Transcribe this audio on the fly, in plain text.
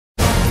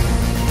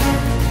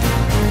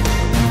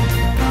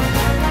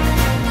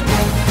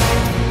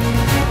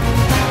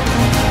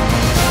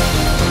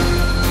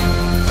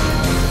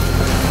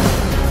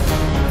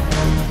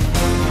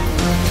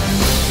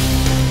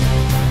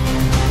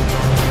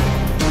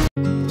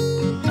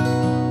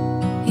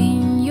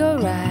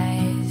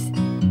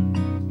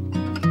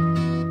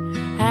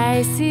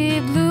I see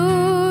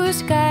blue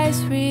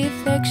skies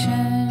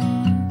reflection,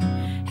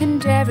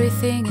 and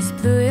everything is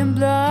blue and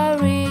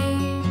blurry.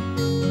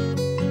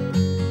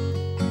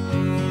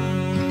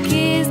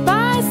 Kissed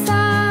by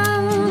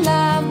sun,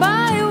 loved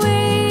by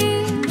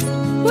winds,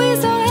 we're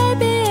so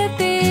happy at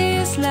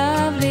this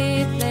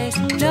lovely place.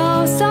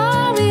 No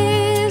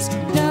sorries,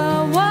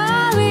 no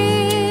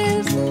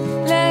worries,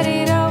 let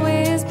it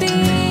always be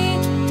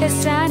a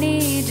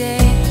sunny day.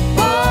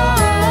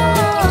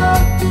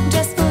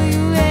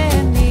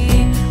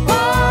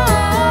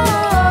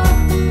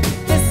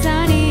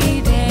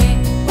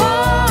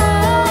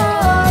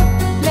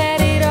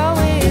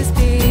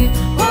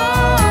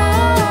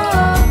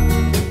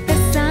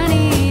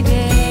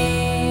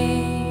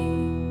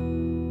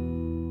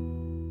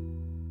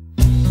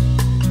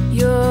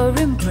 Your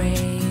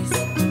embrace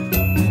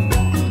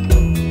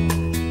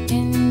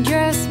and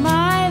your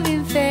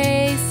smiling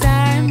face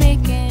are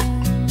making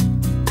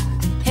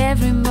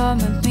every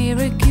moment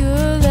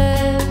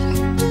miraculous.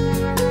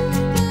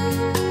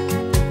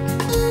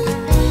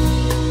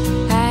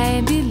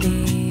 I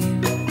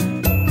believe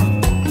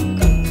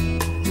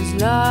as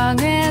long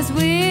as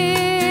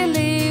we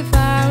live,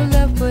 our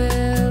love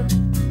will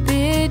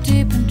be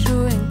deep and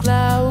true and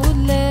cloudless.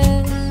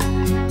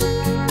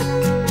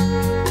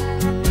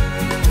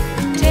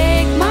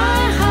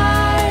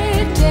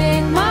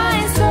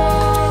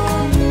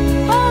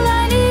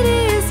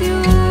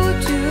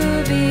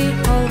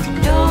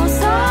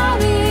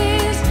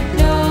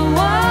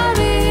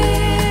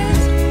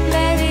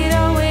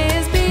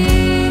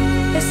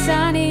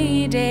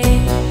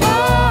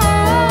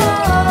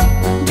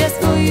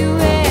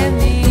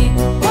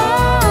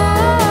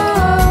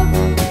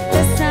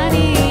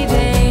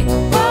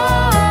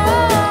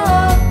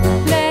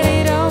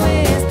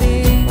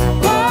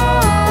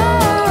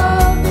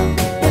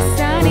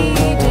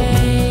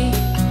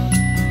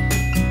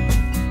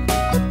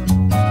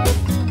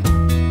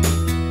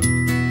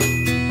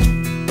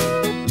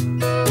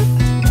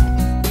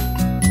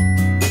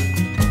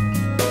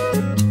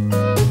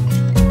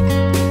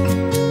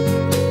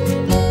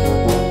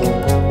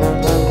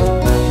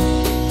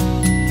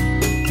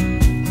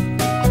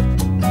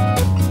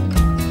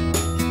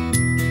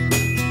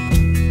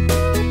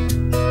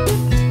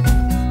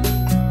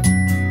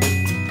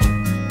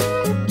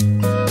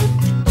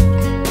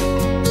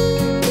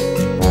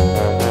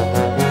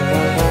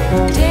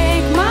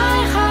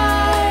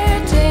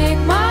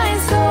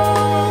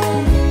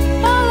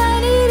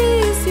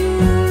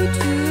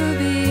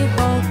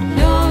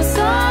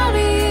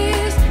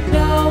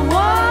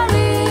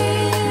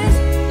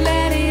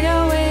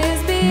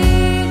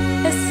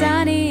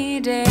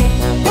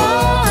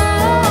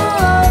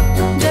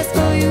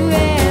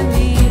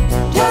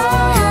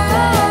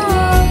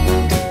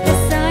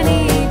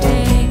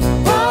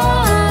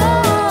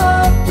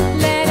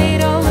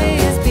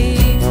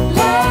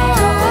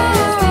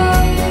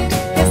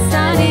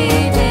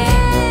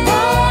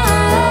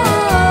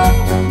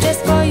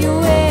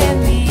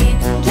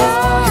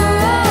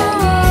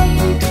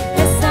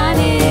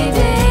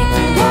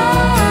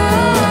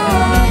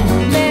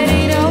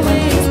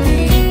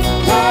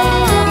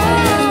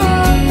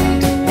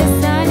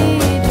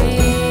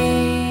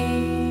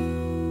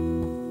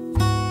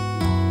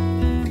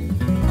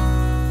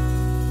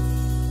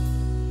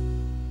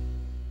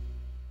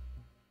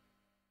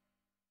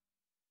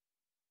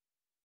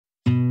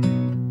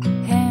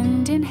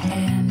 In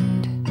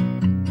hand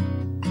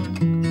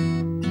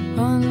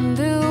on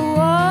the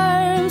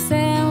warm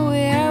sand,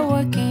 we are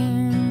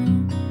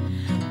walking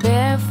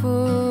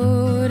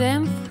barefoot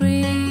and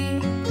free.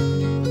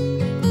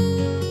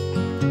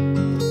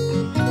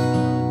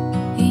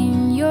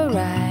 In your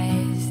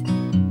eyes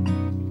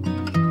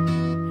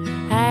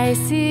I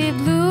see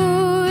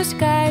blue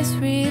skies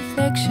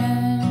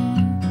reflection,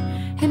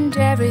 and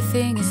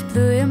everything is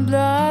blue and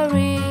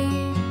blurry.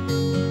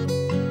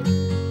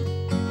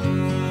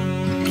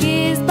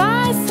 Kissed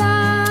by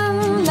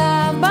sun,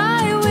 loved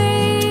by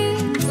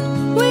winds,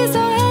 we're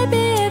so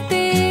happy at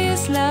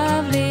this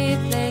lovely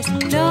place.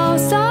 No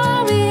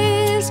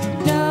sorries,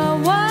 no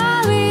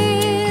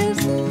worries,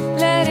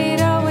 let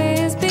it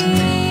always be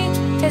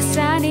a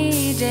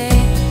sunny day.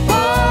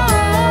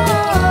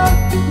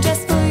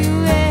 Just for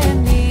you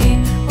and me.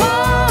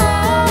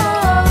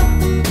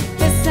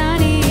 A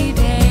sunny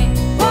day.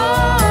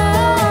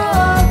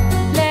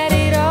 Let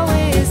it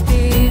always be.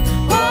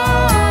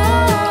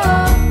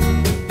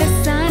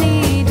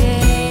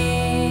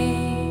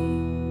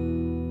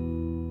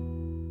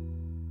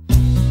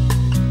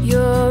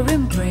 Your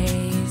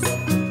embrace